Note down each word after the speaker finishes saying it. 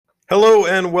Hello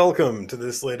and welcome to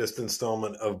this latest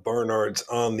installment of Barnard's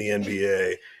on the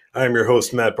NBA. I am your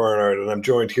host, Matt Barnard, and I'm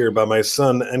joined here by my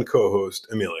son and co-host,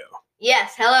 Emilio.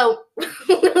 Yes, hello,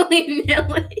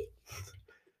 willy-nilly.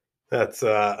 That's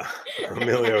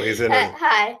Emilio. He's in a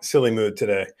Hi. silly mood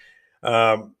today.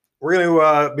 We're going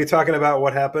to be talking about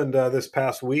what happened this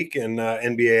past week in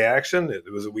NBA action.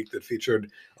 It was a week that featured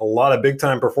a lot of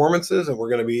big-time performances, and we're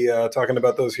going to be talking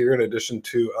about those here in addition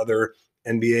to other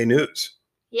NBA news.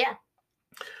 Yeah.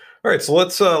 All right, so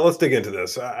let's dig into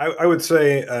this. I would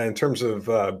say in terms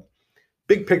of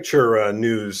big picture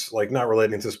news, like not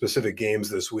relating to specific games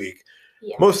this week,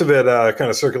 most of it kind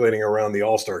of circulating around the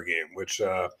All-Star game, which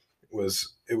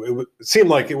it seemed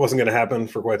like it wasn't going to happen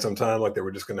for quite some time. Like they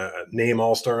were just going to name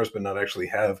All-Stars, but not actually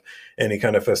have any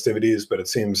kind of festivities. But it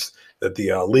seems that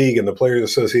the league and the Players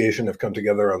Association have come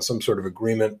together on some sort of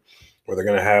agreement where they're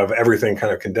going to have everything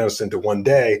kind of condensed into one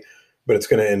day, but it's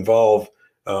going to involve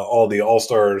all the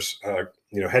All-Stars,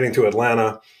 heading to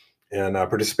Atlanta and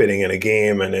participating in a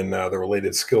game and in the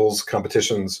related skills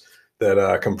competitions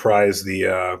that comprise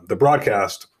the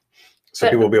broadcast, so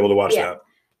people will be able to watch that.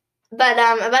 But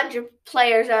a bunch of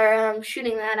players are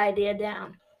shooting that idea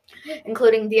down,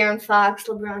 including De'Aaron Fox,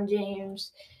 LeBron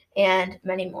James, and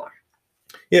many more.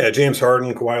 Yeah, James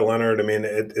Harden, Kawhi Leonard. I mean,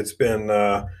 it's been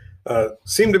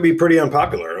seemed to be pretty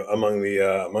unpopular among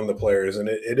the players, and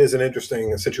it is an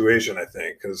interesting situation, I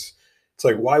think, because it's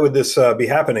like, why would this be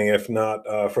happening if not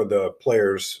for the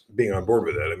players being on board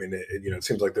with it? I mean, it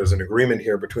seems like there's an agreement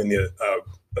here between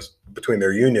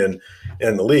their union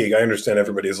and the league. I understand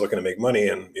everybody's looking to make money,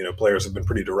 and players have been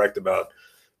pretty direct about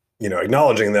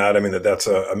acknowledging that. I mean, that's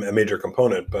a major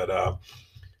component, but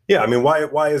yeah, I mean,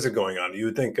 why is it going on? You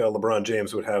would think LeBron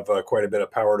James would have quite a bit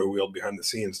of power to wield behind the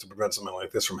scenes to prevent something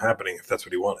like this from happening if that's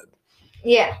what he wanted.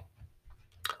 Yeah.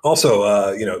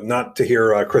 Also, not to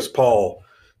hear Chris Paul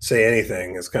say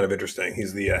anything is kind of interesting.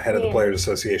 He's the head of the Players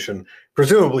Association.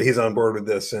 Presumably, he's on board with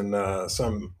this in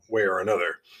some way or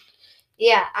another.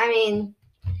 Yeah, I mean,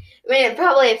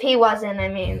 probably if he wasn't,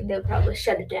 they'd probably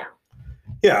shut it down.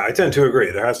 Yeah, I tend to agree.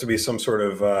 There has to be some sort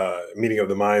of meeting of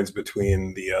the minds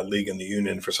between the league and the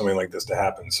union for something like this to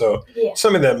happen. So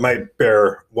something that might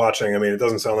bear watching. I mean, it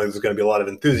doesn't sound like there's going to be a lot of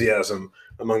enthusiasm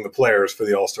among the players for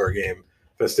the All-Star Game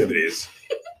festivities.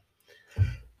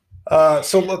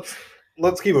 So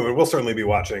let's keep moving. We'll certainly be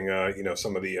watching,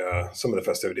 some of the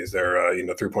festivities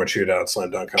there. Three-point shootout,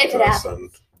 slam dunk contest, and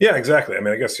yeah, exactly. I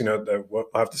mean, I guess we'll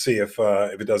have to see if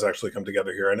it does actually come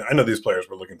together here. And I know these players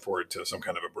were looking forward to some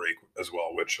kind of a break as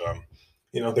well, which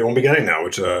they won't be getting now,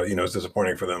 which is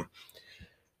disappointing for them.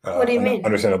 What do you mean?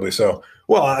 Understandably so.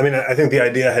 Well, I mean, I think the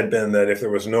idea had been that if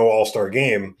there was no All-Star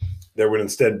game, there would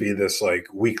instead be this like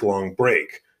week-long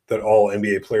break that all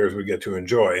NBA players would get to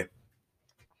enjoy.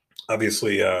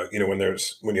 Obviously,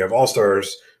 when you have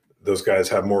All-Stars, those guys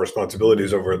have more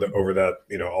responsibilities over that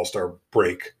All-Star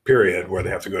break period where they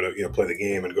have to go to play the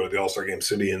game and go to the All-Star game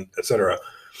city and et cetera.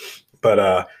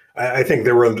 But I think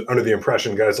they were under the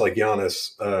impression, guys like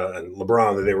Giannis and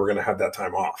LeBron, that they were going to have that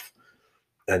time off,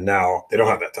 and now they don't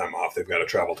have that time off. They've got to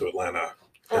travel to Atlanta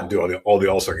and do all the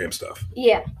All-Star game stuff.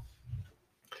 Yeah.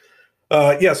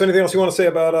 So anything else you want to say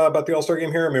about the All-Star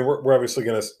game here? I mean, we're obviously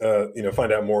going to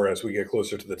find out more as we get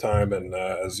closer to the time, and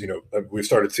as we've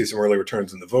started to see some early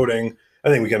returns in the voting. I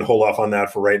think we can hold off on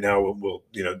that for right now. We'll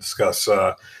discuss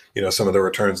some of the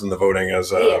returns in the voting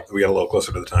as we get a little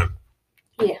closer to the time.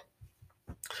 Yeah.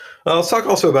 Let's talk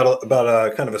also about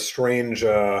kind of a strange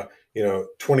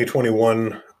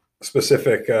 2021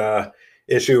 specific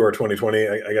issue, or 2020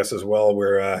 I guess as well,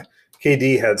 where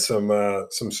KD had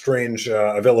some strange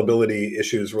availability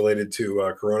issues related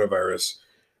to coronavirus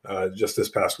just this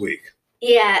past week.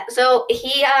 Yeah, so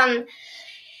he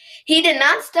did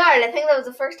not start. I think that was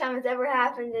the first time it's ever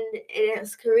happened in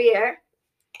his career.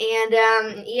 And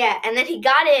and then he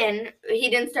got in. He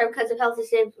didn't start because of health and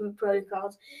safety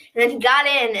protocols. And then he got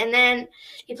in, and then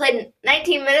he played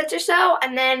 19 minutes or so,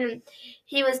 and then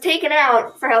he was taken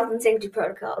out for health and safety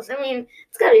protocols. I mean,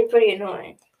 it's got to be pretty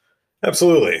annoying.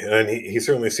 Absolutely, and he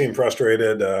certainly seemed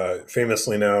frustrated.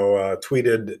 Famously now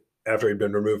tweeted after he'd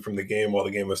been removed from the game while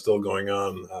the game was still going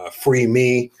on, "Free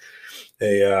me,"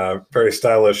 a very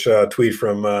stylish tweet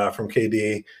from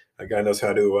KD. A guy knows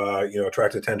how to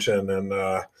attract attention and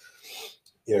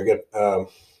get get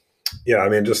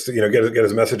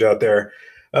his message out there.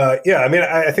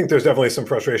 I think there's definitely some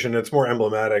frustration. It's more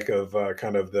emblematic of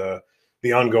kind of the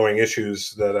ongoing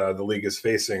issues that the league is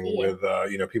facing with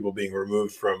people being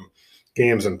removed from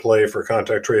games and play for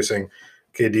contact tracing.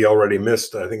 KD already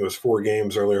missed, I think it was 4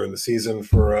 games earlier in the season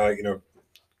for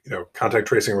contact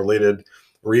tracing related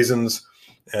reasons,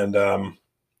 and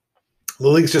the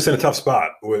league's just in a tough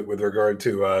spot with regard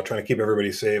to trying to keep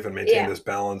everybody safe and maintain this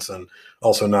balance and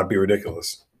also not be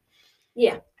ridiculous.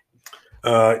 Yeah.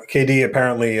 KD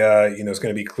apparently, is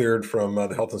going to be cleared from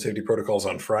the health and safety protocols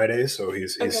on Friday, so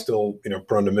he's still,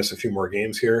 prone to miss a few more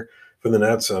games here for the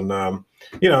Nets. And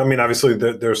obviously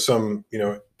there's some,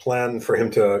 plan for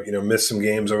him to, miss some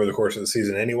games over the course of the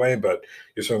season anyway. But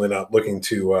you're certainly not looking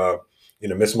to,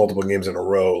 miss multiple games in a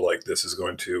row like this is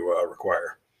going to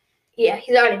require. Yeah,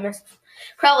 he's already missed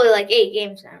probably like 8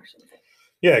 games now or something.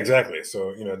 Yeah, exactly.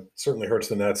 So, it certainly hurts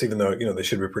the Nets, even though, they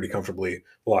should be pretty comfortably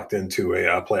locked into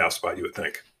a playoff spot, you would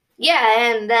think. Yeah,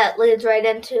 and that leads right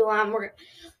into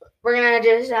we're going to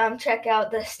just check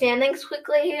out the standings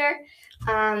quickly here.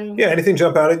 Anything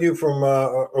jump out at you from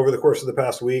over the course of the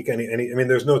past week?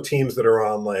 There's no teams that are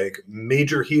on like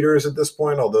major heaters at this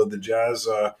point, although the Jazz,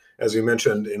 as you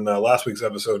mentioned in last week's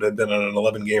episode, had been on an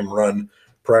 11-game run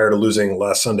prior to losing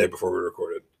last Sunday before we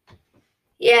recorded.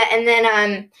 Yeah, and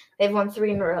then they've won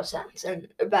 3 in a row since and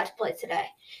are about to play today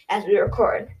as we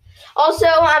record. Also,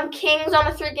 Kings on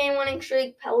a 3-game winning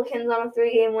streak, Pelicans on a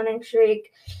 3-game winning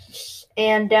streak.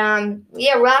 And,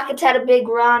 Rockets had a big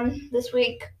run this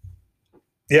week.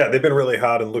 Yeah, they've been really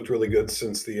hot and looked really good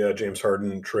since the James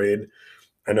Harden trade.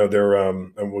 I know they're,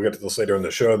 and we'll get to this later in the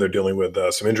show, they're dealing with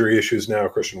some injury issues now.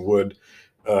 Christian Wood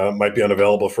might be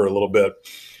unavailable for a little bit.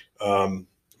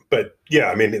 But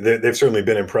yeah, they've certainly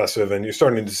been impressive, and you're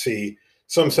starting to see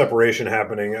some separation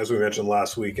happening, as we mentioned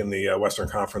last week in the Western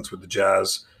Conference with the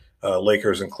Jazz,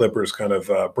 Lakers, and Clippers kind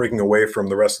of breaking away from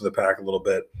the rest of the pack a little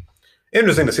bit.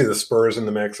 Interesting to see the Spurs in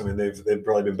the mix. They've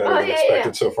probably been better than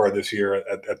expected so far this year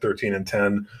at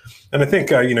 13-10. And I think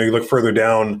you look further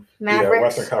down the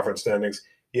Western Conference standings.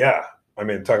 Yeah,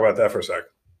 talk about that for a sec.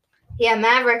 Yeah,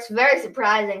 Mavericks, very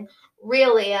surprising.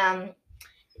 Really,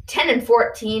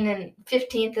 10-14 and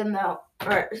 15th in the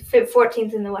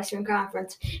 14th in the Western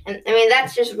Conference, and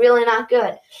that's just really not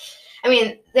good.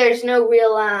 There's no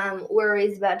real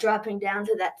worries about dropping down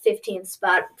to that 15th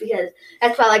spot because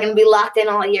that's probably going to be locked in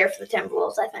all year for the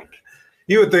Timberwolves, I think.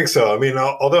 You would think so.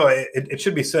 Although it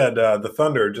should be said, the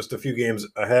Thunder just a few games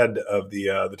ahead of the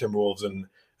Timberwolves and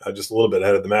just a little bit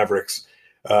ahead of the Mavericks.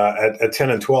 At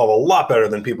 10-12, a lot better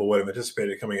than people would have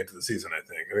anticipated coming into the season, I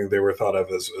think. They were thought of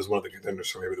as one of the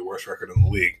contenders for maybe the worst record in the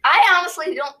league. I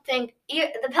honestly don't think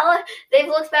they've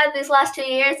looked bad these last 2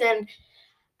 years, and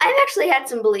I've actually had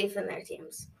some belief in their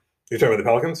teams. You're talking about the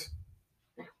Pelicans?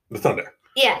 No. The Thunder?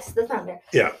 Yes, the Thunder.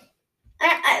 Yeah.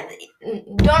 I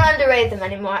don't underrate them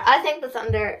anymore. I think the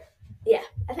Thunder are good.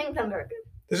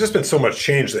 There's just been so much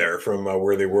change there from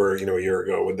where they were, a year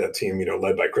ago with that team,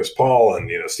 led by Chris Paul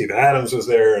and, Steve Adams was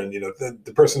there and,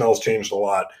 the personnel's changed a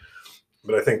lot.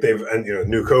 But I think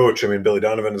new coach, Billy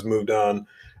Donovan has moved on.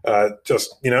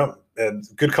 And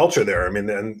good culture there. And,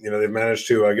 they've managed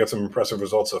to get some impressive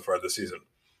results so far this season.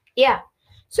 Yeah.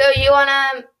 So you want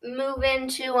to move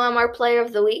into our player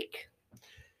of the week?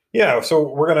 Yeah.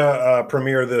 So we're going to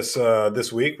premiere this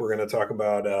week. We're going to talk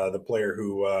about the player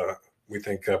who we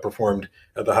think performed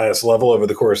at the highest level over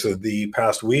the course of the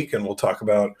past week. And we'll talk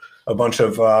about a bunch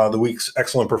of the week's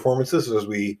excellent performances as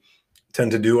we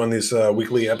tend to do on these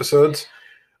weekly episodes.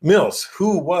 Mills,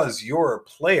 who was your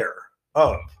player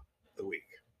of the week?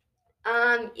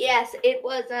 Yes, it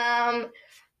was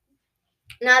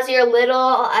Nasir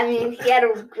Little. He had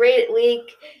a great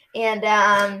week, and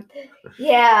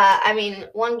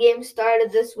one game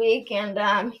started this week,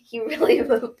 and he really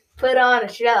put on a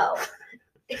show.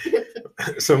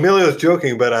 So Emilio's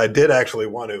joking, but I did actually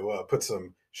want to put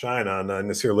some shine on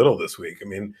Nasir Little this week.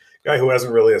 Guy who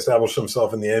hasn't really established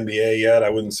himself in the NBA yet, I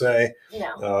wouldn't say.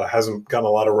 No. Hasn't gotten a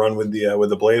lot of run with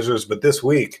the Blazers, but this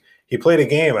week he played a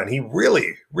game and he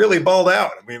really, really balled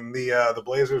out. The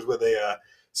Blazers with a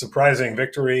surprising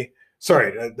victory.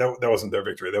 Sorry, that wasn't their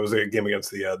victory. That was a game against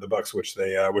the Bucks, which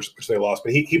they lost.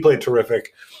 But he played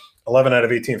terrific. 11 out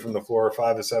of 18 from the floor,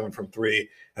 5 of 7 from 3,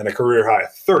 and a career high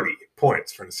 30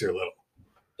 points for Nasir Little.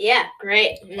 Yeah,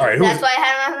 great. All right, that's why I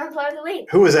had him on the player of the week.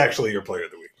 Who was actually your player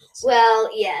of the week? Well,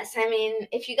 yes.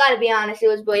 If you got to be honest, it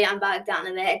was Bojan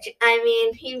Bogdanovic.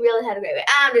 He really had a great week.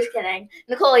 I'm just kidding.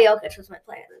 Nikola Jokic was my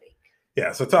player of the week.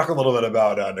 Yeah, so talk a little bit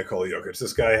about Nikola Jokic.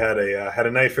 This guy had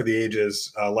a night for the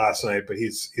ages last night, but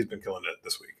he's been killing it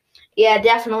this week. Yeah,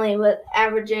 definitely, with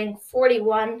averaging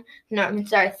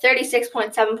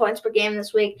 36.7 points per game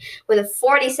this week, with a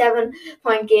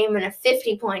 47-point game and a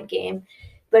 50-point game.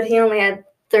 But he only had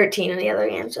 13 in the other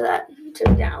game, so that took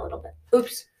him down a little bit.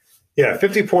 Oops. Yeah,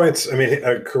 50 points.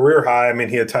 A career high.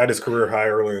 He had tied his career high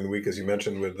earlier in the week, as you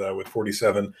mentioned, with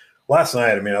 47. Last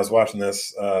night, I was watching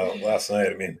this last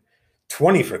night.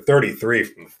 20 for 33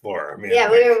 from the floor. I mean, yeah,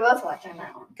 we were both watching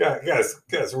that one.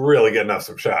 Guys really getting off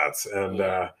some shots, and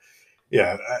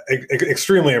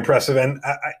extremely impressive. And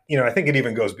I think it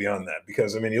even goes beyond that,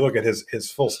 because I mean, you look at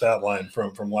his full stat line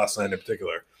from last night in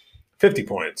particular: 50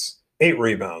 points, 8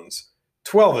 rebounds,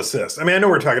 12 assists. I mean, I know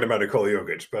we're talking about Nikola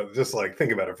Jokic, but just like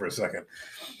think about it for a second.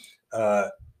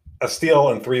 A steal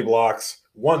and 3 blocks,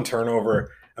 1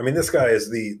 turnover. I mean, this guy is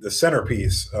the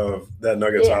centerpiece of that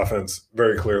Nuggets offense,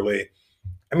 very clearly.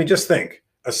 I mean, just think,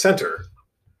 a center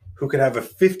who could have a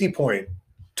 50-point,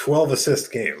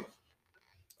 12-assist game.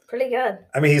 Pretty good.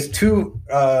 I mean, he's 2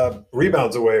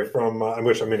 rebounds away from,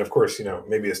 which, I mean, of course,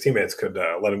 maybe his teammates could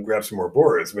let him grab some more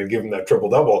boards. I mean, give him that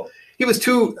triple-double. He was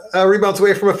 2 rebounds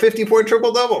away from a 50-point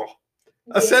triple-double.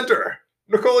 A center,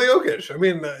 Nikola Jokic. I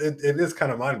mean, it is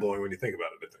kind of mind-blowing when you think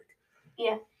about it, I think.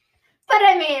 Yeah. But,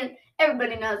 I mean,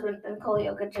 everybody knows what Nikola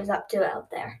Jokic is up to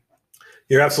out there.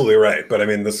 You're absolutely right, but I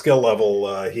mean the skill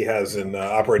level he has in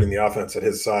operating the offense at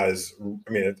his size. I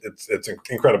mean it's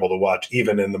incredible to watch,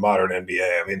 even in the modern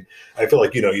NBA. I mean, I feel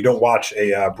like you don't watch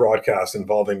a broadcast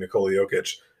involving Nikola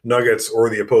Jokic, Nuggets, or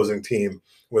the opposing team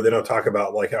where they don't talk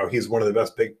about like how he's one of the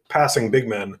best passing big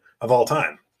men of all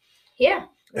time. Yeah,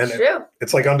 that's true.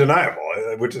 It's like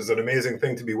undeniable, which is an amazing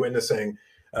thing to be witnessing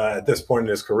at this point in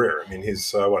his career. I mean,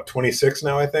 he's 26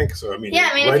 now, I think. So I mean,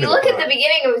 yeah, I mean, if you look at the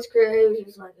beginning of his career, he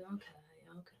was like, okay.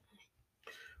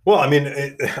 Well, I mean,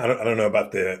 I don't know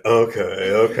about the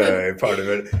okay part of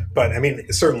it, but I mean,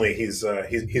 certainly he's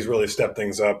really stepped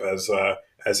things up as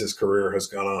his career has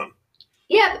gone on.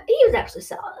 Yeah, but he was actually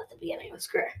solid at the beginning of his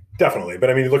career. Definitely,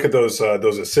 but I mean, look at those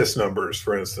assist numbers,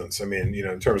 for instance. I mean,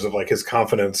 in terms of like his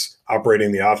confidence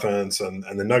operating the offense and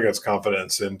the Nuggets'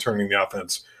 confidence in turning the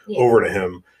offense over to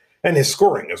him, and his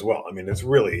scoring as well. I mean,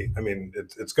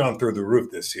 it's gone through the roof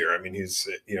this year. I mean, his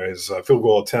field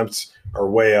goal attempts are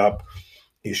way up.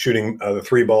 He's shooting the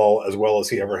 3 ball as well as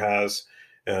he ever has.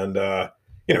 And,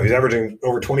 he's averaging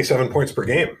over 27 points per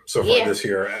game so far this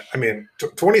year. I mean,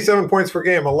 27 points per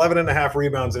game, 11.5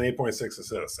 rebounds, and 8.6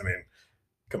 assists. I mean,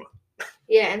 come on.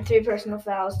 Yeah, and 3 personal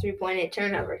fouls, 3.8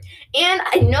 turnovers. And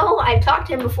I know I've talked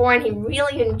to him before, and he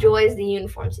really enjoys the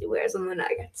uniforms he wears on the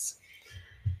Nuggets.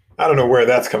 I don't know where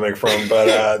that's coming from,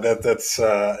 but that's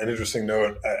an interesting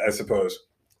note, I suppose.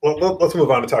 Well, let's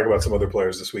move on to talk about some other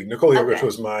players this week. Nikola Jokic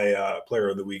was my player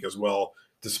of the week as well,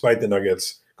 despite the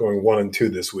Nuggets going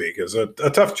 1-2 this week. It was a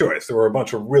tough choice. There were a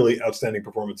bunch of really outstanding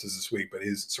performances this week, but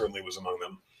he certainly was among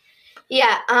them.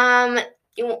 Yeah.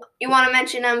 You want to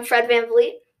mention Fred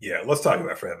VanVleet? Yeah, let's talk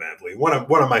about Fred VanVleet.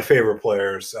 One of my favorite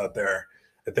players out there.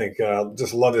 I think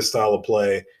just love his style of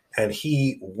play, and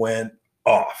he went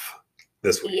off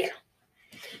this week. Yeah.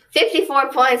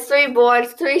 54 points, 3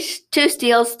 boards, 2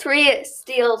 steals, 2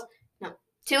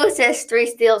 assists, 3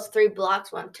 steals, 3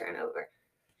 blocks, 1 turnover.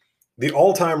 The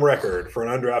all-time record for an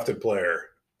undrafted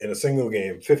player in a single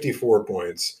game, 54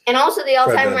 points. And also the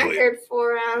all-time record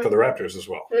for the Raptors as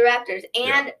well. For the Raptors.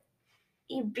 And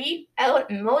he beat out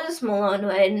Moses Malone, who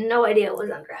I had no idea was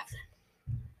undrafted.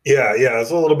 Yeah,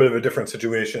 it's a little bit of a different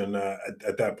situation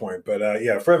at that point. But,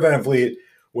 Fred VanVleet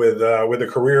with a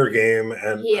career game.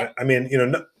 And, I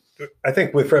mean, I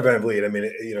think with Fred VanVleet, I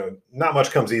mean, not much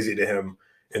comes easy to him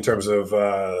in terms of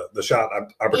the shot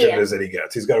opportunities that he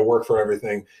gets. He's got to work for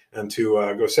everything, and to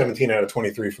go 17 out of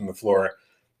 23 from the floor,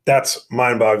 that's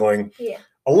mind-boggling. Yeah.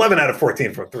 11 out of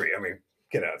 14 from 3. I mean,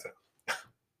 get out of town.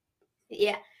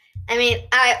 Yeah. I mean,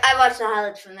 I watched the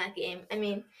highlights from that game. I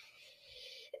mean,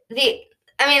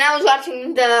 I was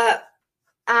watching the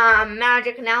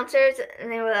Magic announcers, and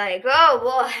they were like, "Oh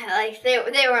boy!" Like they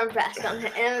were impressed on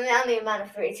the amount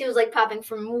of threes. He was like popping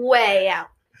from way out.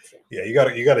 So. Yeah, you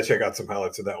got to check out some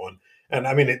highlights of that one. And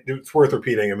I mean, it's worth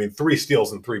repeating. I mean, 3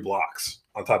 steals and 3 blocks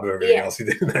on top of everything else he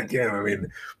did in that game. I mean,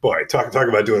 boy, talk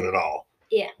about doing it all.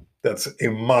 Yeah, that's a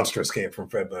monstrous game from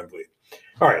Fred VanVleet.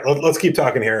 All right, let's keep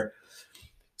talking here.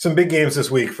 Some big games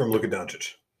this week from Luka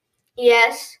Doncic.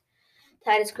 Yes,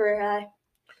 tied his career high.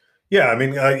 Yeah, I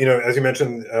mean, as you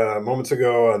mentioned moments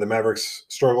ago, the Mavericks'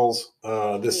 struggles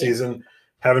this season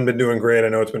haven't been doing great. I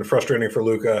know it's been frustrating for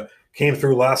Luka. Came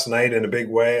through last night in a big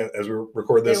way as we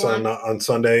record this on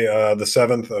Sunday, the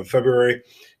 7th of February.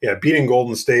 Yeah, beating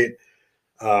Golden State,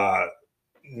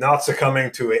 not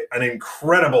succumbing to an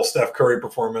incredible Steph Curry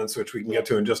performance, which we can get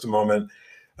to in just a moment.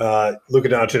 Luka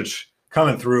Doncic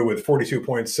coming through with 42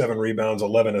 points, 7 rebounds,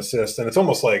 11 assists. And it's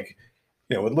almost like,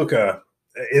 with Luka,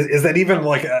 is that even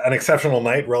like an exceptional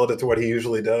night relative to what he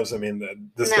usually does? I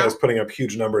mean, this guy's putting up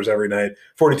huge numbers every night.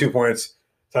 42 points,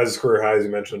 ties his career high, as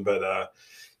you mentioned. But,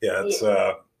 it's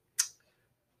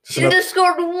should have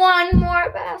scored one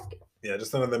more basket. Yeah,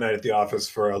 just another night at the office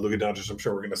for Luka Doncic. I'm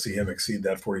sure we're going to see him exceed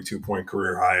that 42-point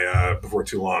career high before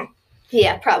too long.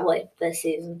 Yeah, probably this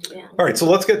season. Yeah. All right, so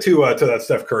let's get to that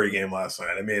Steph Curry game last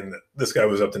night. I mean, this guy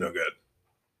was up to no good.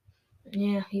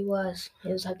 Yeah, he was.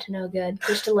 He was up to no good.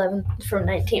 Just 11 from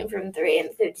 19 from 3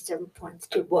 and 57 points,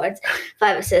 2 boards,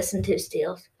 5 assists, and 2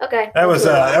 steals. Okay. That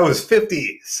was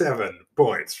 57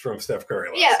 points from Steph Curry.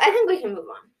 Yeah, I think we can move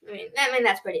on. I mean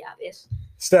that's pretty obvious.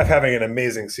 Steph having an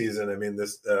amazing season. I mean,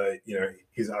 this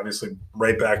he's obviously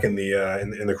right back in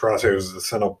the crosshairs,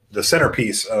 the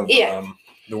centerpiece of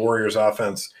the Warriors'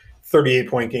 offense.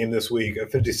 38-point game this week, a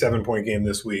 57-point game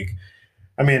this week.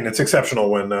 I mean, it's exceptional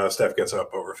when Steph gets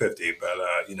up over 50,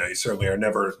 but you certainly are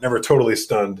never totally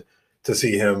stunned to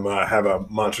see him have a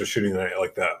monster shooting night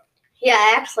like that. Yeah,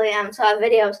 I actually saw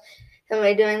videos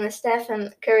somebody doing the Steph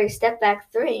and Curry step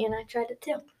back 3, and I tried it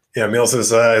too. Yeah, Mills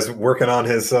is working on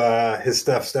his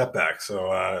Steph step back,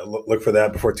 so look for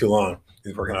that before too long.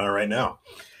 He's working on it right now.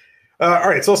 All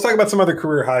right, so let's talk about some other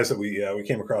career highs that we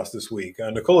came across this week.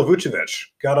 Nikola Vucevic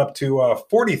got up to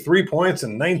 43 points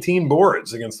and 19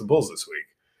 boards against the Bulls this week.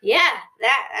 Yeah,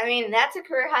 that's a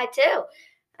career high too.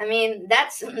 I mean,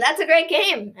 that's a great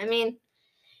game. I mean,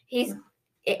 he's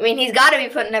got to be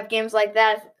putting up games like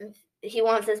that if he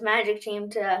wants this Magic team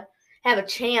to have a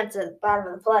chance at the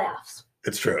bottom of the playoffs.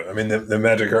 It's true. I mean, the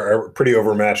Magic are pretty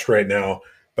overmatched right now,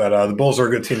 but the Bulls are a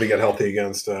good team to get healthy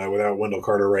against without Wendell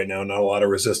Carter right now. Not a lot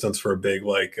of resistance for a big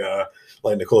like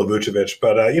Nikola Vucevic.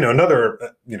 But,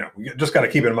 we just got to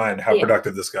keep in mind how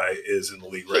productive this guy is in the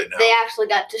league right now. They actually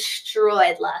got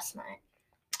destroyed last night.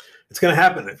 It's going to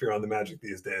happen if you're on the Magic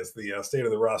these days. The state of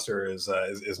the roster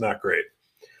is not great.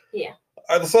 Yeah.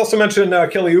 Let's also mention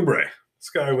Kelly Oubre.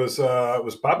 This guy was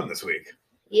popping this week.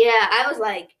 Yeah, I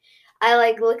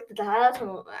looked at the highlights and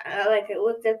I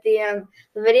looked at the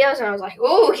videos and I was like,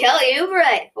 "Ooh, Kelly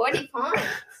Oubre, 40 points."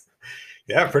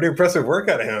 Yeah, pretty impressive work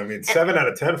out of him. I mean, 7 out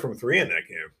of 10 from 3 in that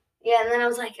game. Yeah, and then I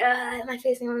was like, "Am I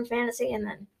facing him in fantasy?" And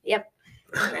then, yep.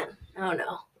 And then, oh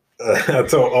no.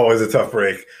 That's always a tough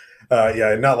break.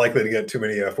 Not likely to get too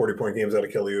many 40-point games out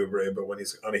of Kelly Oubre, but when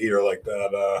he's on a heater like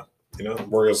that,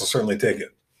 Warriors will certainly take it.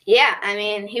 Yeah, I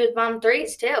mean, he was bombing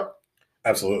threes too.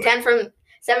 Absolutely.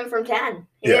 7 from 10.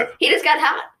 He just got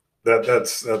hot.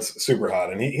 That's super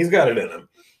hot, and he's got it in him.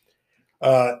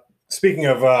 Speaking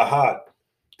of hot,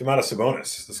 Domantas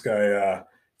Sabonis. This guy,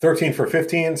 13 for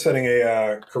 15, setting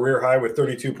a career high with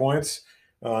 32 points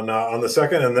on the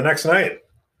second, and the next night,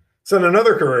 set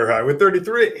another career high with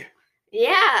 33.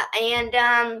 Yeah,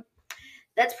 and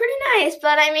that's pretty nice.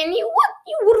 But I mean, you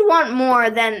would want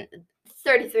more than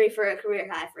 33 for a career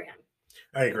high for him.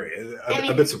 I agree.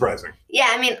 A bit surprising. Yeah,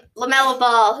 I mean, LaMelo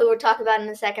Ball, who we'll talk about in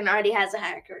a second, already has a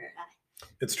higher career high.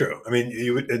 It's true. I mean,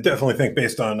 you would definitely think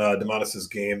based on Domantas'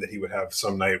 game that he would have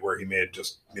some night where he made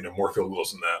just more field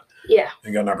goals than that. Yeah.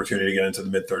 And got an opportunity to get into the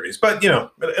mid-30s. But,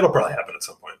 it'll probably happen at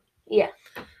some point. Yeah.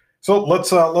 So let's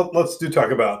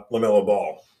talk about LaMelo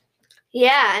Ball.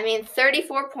 Yeah, I mean,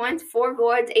 34 points, 4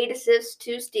 boards, 8 assists,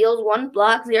 2 steals, 1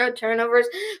 block, 0 turnovers,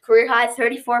 career high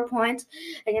 34 points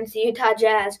against the Utah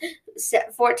Jazz,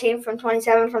 14 from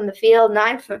 27 from the field,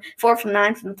 4 from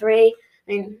 9 from 3.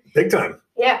 I mean, big time.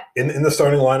 Yeah. In the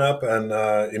starting lineup, and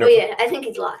I think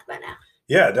he's locked by now.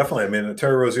 Yeah, definitely. I mean,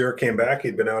 Terry Rozier came back.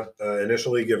 He'd been out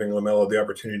initially, giving LaMelo the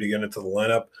opportunity to get into the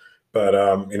lineup, but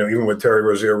even with Terry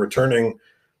Rozier returning,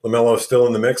 LaMelo's still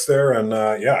in the mix there, and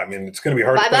I mean, it's going to be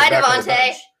hard. Bye-bye,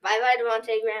 Devontae. Bye-bye,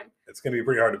 Devontae Graham. It's going to be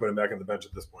pretty hard to put him back on the bench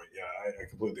at this point. Yeah, I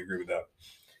completely agree with that.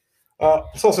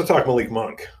 Let's also talk Malik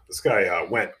Monk. This guy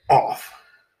went off.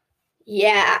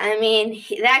 Yeah, I mean,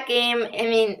 that game,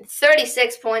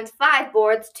 36 points, 5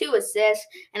 boards, 2 assists,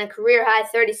 and a career high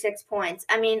 36 points.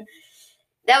 I mean,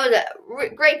 that was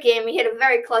a great game. He hit a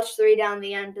very clutch 3 down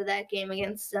the end of that game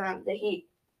against the Heat.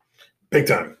 Big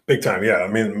time. Yeah. I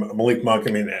mean, Malik Monk,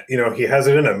 he has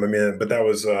it in him. I mean, but that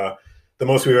was the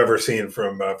most we've ever seen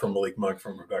from Malik Monk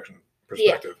from a production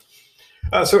perspective.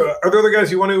 Yeah. So are there other guys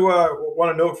you want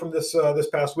to note from this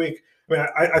past week? I mean,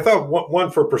 I thought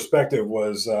one for perspective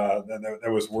was that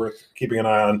was worth keeping an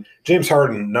eye on. James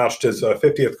Harden notched his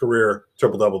 50th career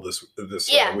triple-double this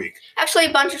week. Actually,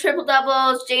 a bunch of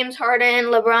triple-doubles. James Harden,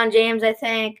 LeBron James, I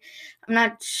think. I'm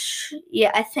not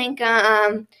 – I think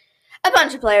a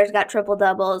bunch of players got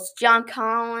triple-doubles. John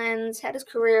Collins had his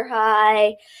career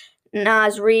high.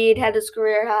 Naz Reid had his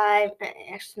career high.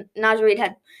 Actually, Naz Reid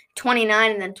had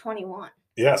 29 and then 21.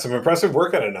 Yeah, some impressive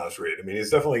work out of Naz Reid. I mean,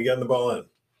 he's definitely getting the ball in.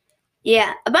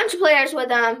 Yeah, a bunch of players with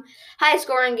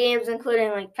high-scoring games, including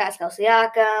like Pascal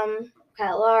Siakam,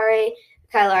 Kyle Lowry.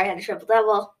 Kyle Lowry had a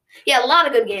triple-double. Yeah, a lot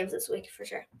of good games this week for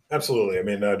sure. Absolutely. I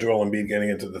mean, Joel Embiid getting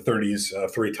into the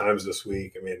 30s 3 times this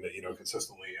week. I mean,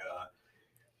 consistently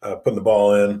putting the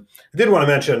ball in. I did want to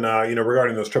mention,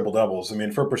 regarding those triple doubles. I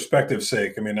mean, for perspective's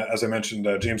sake, I mean, as I mentioned,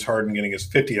 James Harden getting his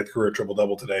 50th career triple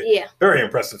double today. Yeah. Very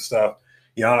impressive stuff.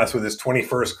 Giannis with his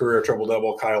 21st career triple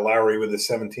double. Kyle Lowry with his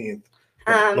 17th.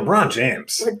 LeBron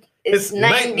James. It's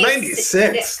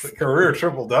 96 career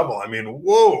triple double. I mean,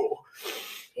 whoa.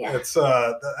 Yeah. It's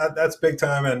that's big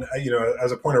time. And,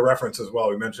 as a point of reference as well,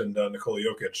 we mentioned Nikola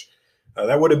Jokic.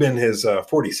 That would have been his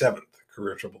 47th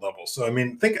career triple double. So,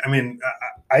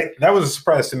 that was a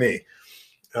surprise to me.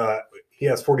 He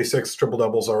has 46 triple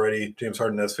doubles already. James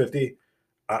Harden has 50.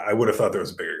 I would have thought there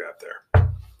was a bigger gap there.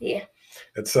 Yeah.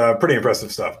 It's pretty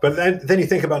impressive stuff. But then you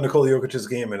think about Nikola Jokic's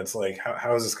game, and it's like,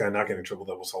 how is this guy not getting triple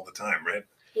doubles all the time, right?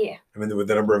 Yeah. I mean, with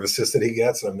the number of assists that he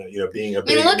gets, and being a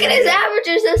big. Look at his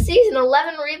averages this season: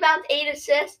 11 rebounds, 8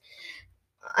 assists.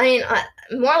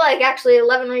 More like actually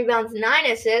 11 rebounds, 9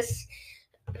 assists,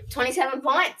 27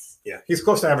 points. Yeah, he's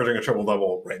close to averaging a triple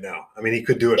double right now. I mean, he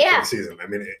could do it for the season. I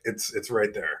mean, it's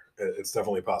right there. It's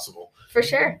definitely possible. For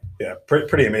sure. Yeah,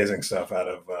 pretty amazing stuff out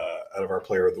of our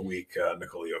player of the week,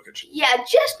 Nikola Jokic. Yeah,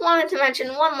 just wanted to mention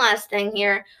one last thing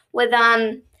here with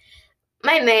my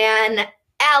man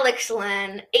Alex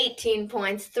Len, 18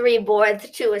 points, 3 boards,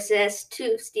 2 assists,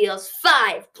 2 steals,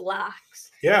 5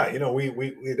 blocks. Yeah, we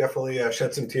definitely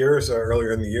shed some tears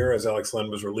earlier in the year as Alex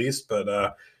Len was released,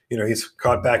 but he's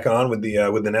caught back on with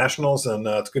the Nationals, and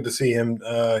it's good to see him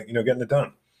getting it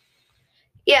done.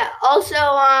 Yeah. Also,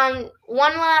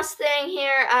 one last thing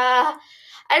here. I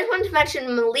just wanted to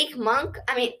mention Malik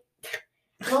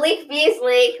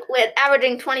Beasley with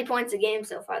averaging 20 points a game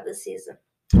so far this season.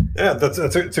 Yeah, that's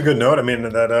a good note. I mean,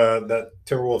 that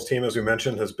Timberwolves team, as we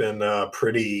mentioned, has been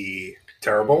pretty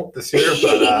terrible this year.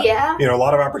 But yeah, a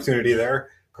lot of opportunity there.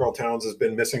 Karl Towns has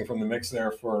been missing from the mix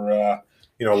there for a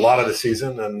lot of the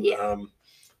season, and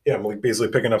Malik Beasley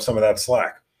picking up some of that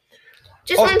slack.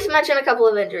 Just wanted to mention a couple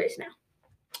of injuries now.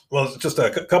 Well, just a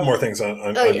couple more things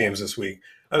on games this week.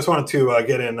 I just wanted to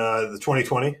get in the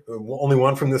 2020. Only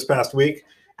one from this past week.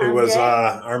 It was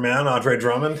our man Andre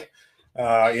Drummond.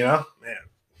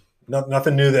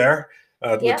 Nothing new there.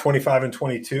 With 25 and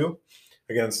 22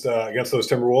 against those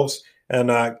Timberwolves. And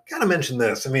gotta mention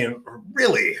this. I mean,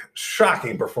 really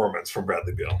shocking performance from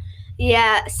Bradley Beal.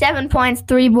 Yeah, 7 points,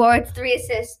 3 boards, 3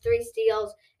 assists, 3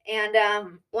 steals,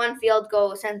 and 1 field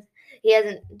goal. Since he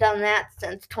hasn't done that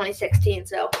since 2016.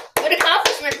 So good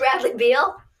accomplishment, Bradley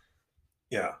Beal.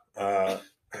 Yeah.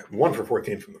 1 for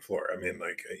 14 from the floor. I mean,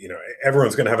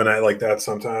 everyone's going to have a night like that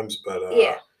sometimes, but,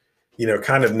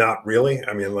 kind of not really.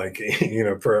 I mean,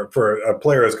 for a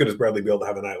player as good as Bradley Beal to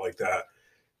have a night like that,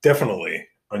 definitely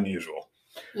unusual.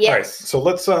 Yes. All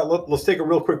right. So let's take a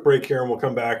real quick break here, and we'll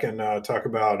come back and talk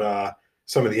about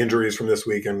some of the injuries from this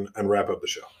week and wrap up the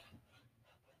show.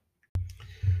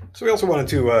 So we also wanted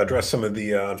to address some of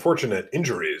the unfortunate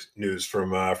injuries news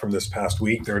from this past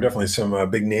week. There are definitely some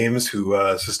big names who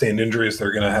sustained injuries that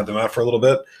are going to have them out for a little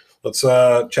bit. Let's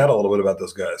chat a little bit about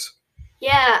those guys.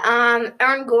 Yeah,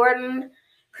 Aaron Gordon,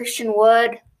 Christian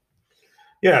Wood.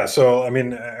 Yeah, so,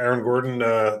 Aaron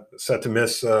Gordon set to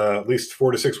miss at least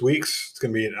 4 to 6 weeks. It's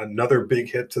going to be another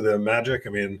big hit to the Magic.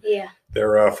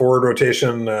 Their forward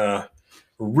rotation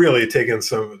really taking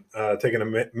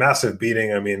a massive beating.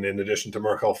 In addition to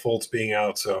Markelle Fultz being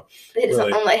out, so they just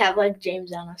only have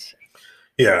James Ennis.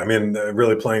 Yeah,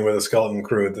 really playing with a skeleton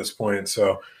crew at this point.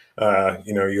 So,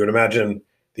 you would imagine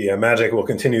the Magic will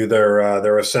continue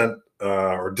their ascent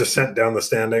or descent down the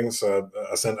standings,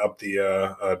 ascent up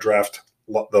the draft,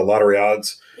 the lottery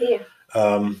odds. Yeah.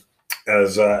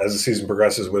 As the season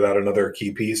progresses without another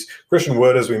key piece. Christian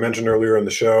Wood, as we mentioned earlier in the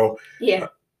show. Yeah.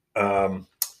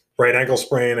 Right ankle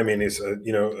sprain. He's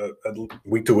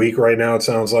week to week right now, it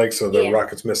sounds like. So the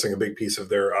Rockets missing a big piece of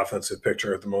their offensive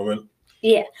picture at the moment.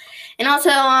 Yeah. And also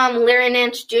Larry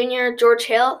Nance Jr., George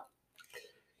Hill.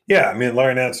 Yeah,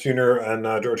 Larry Nance Jr.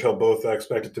 and George Hill both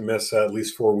expected to miss at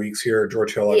least 4 weeks here.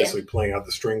 George Hill obviously playing out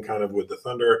the string kind of with the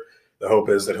Thunder. The hope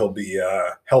is that he'll be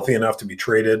healthy enough to be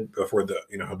traded before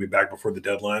he'll be back before the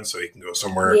deadline, so he can go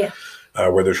somewhere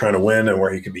where they're trying to win and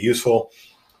where he can be useful.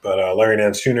 But Larry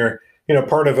Nance Jr.,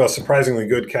 part of a surprisingly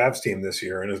good Cavs team this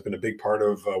year, and has been a big part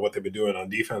of what they've been doing on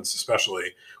defense, especially.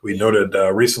 We noted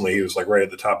recently he was right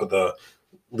at the top of the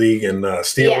league in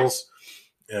steals.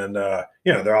 Yeah. And,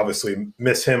 they'll obviously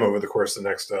miss him over the course of the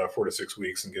next 4 to 6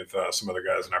 weeks and give some other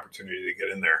guys an opportunity to get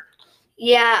in there.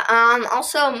 Yeah.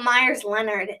 Also, Myers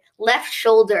Leonard, left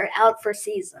shoulder, out for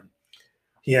season.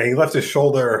 Yeah, he left his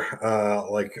shoulder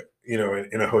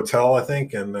in a hotel, I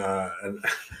think, and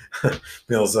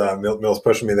Mills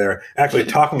pushing me there, actually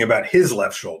talking about his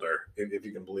left shoulder, if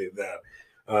you can believe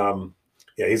that.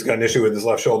 Yeah, he's got an issue with his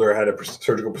left shoulder. Had a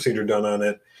surgical procedure done on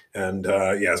it, and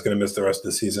he's going to miss the rest of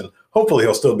the season. Hopefully,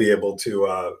 he'll still be able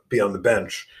to be on the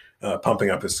bench, pumping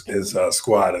up his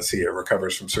squad as he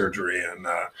recovers from surgery. And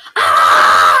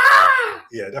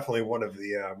yeah, definitely one of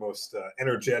the most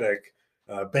energetic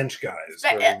bench guys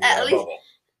during the bubble.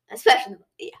 Especially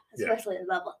in the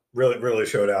bubble. Really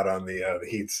showed out on the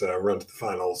Heat's run to the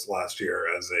finals last year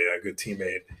as a good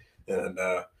teammate, and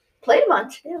played a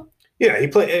bunch too. Yeah, he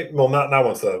played well. Not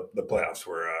once the playoffs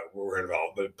were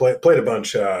involved, but played a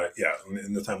bunch.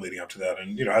 In the time leading up to that,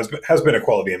 and has been a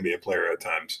quality NBA player at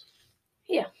times.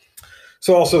 Yeah.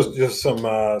 So also just some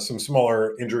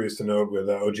smaller injuries to note with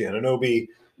OG Anunoby,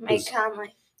 Mike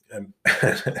Conley. And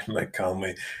Mike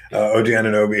Conley, OG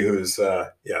Anunoby, who's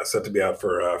set to be out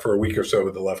for a week or so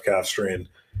with the left calf strain,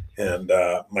 and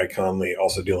Mike Conley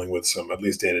also dealing with some at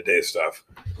least day-to-day stuff,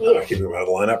 keeping him out of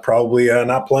the lineup. Probably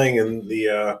not playing in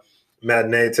the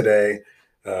matinee today,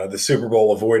 the Super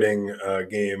Bowl avoiding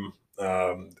game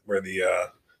where the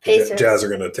Jazz are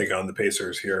going to take on the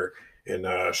Pacers here in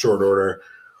short order.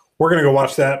 We're going to go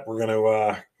watch that. We're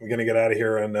going to get out of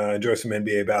here and enjoy some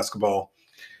NBA basketball.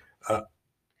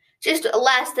 Just a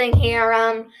last thing here.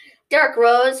 Derrick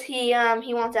Rose, he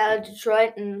wants out of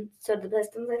Detroit, and so do the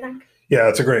Pistons, I think. Yeah,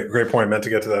 that's a great point. Meant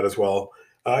to get to that as well.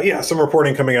 Some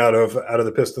reporting coming out of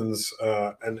the Pistons,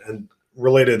 and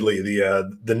relatedly,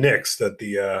 the Knicks that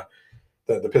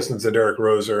the Pistons and Derrick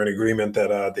Rose are in agreement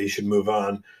that they should move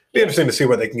on. Be interesting to see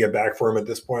what they can get back for him at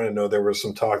this point. I know there was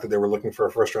some talk that they were looking for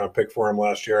a first-round pick for him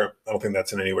last year. I don't think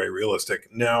that's in any way realistic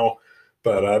now,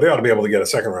 but they ought to be able to get a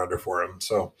second-rounder for him.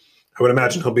 So I would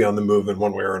imagine he'll be on the move in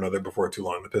one way or another before too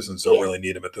long. The Pistons don't really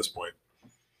need him at this point.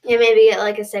 Yeah, maybe get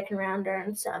like a second-rounder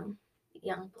and some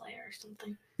young player or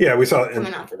something. Yeah, we saw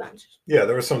coming off the bench. Yeah,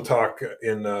 there was some talk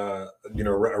in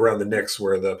around the Knicks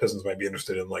where the Pistons might be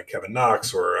interested in like Kevin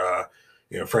Knox or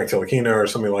Frank Ntilikina or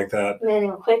something like that.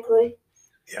 Emmanuel Quickley.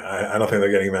 Yeah, I don't think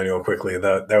they're getting Emmanuel Quickley.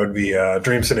 That would be a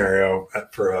dream scenario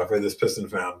for this Piston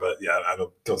fan, but yeah, I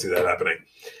don't see that happening.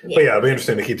 Yeah. But yeah, it'll be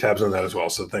interesting to keep tabs on that as well.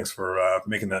 So thanks for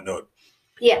making that note.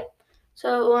 Yeah.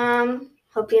 So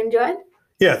hope you enjoyed.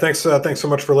 Yeah, thanks so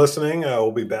much for listening.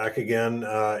 We'll be back again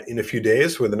in a few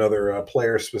days with another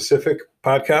player-specific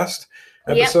podcast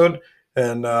episode. Yep.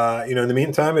 And, in the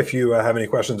meantime, if you have any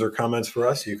questions or comments for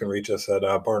us, you can reach us at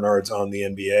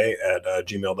barnardsontheNBA at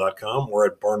gmail.com or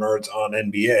at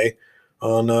barnardsonnba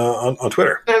on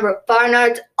Twitter. Remember,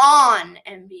 Barnards on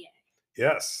NBA.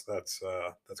 Yes, that's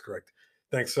correct.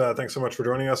 Thanks so much for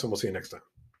joining us, and we'll see you next time.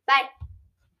 Bye.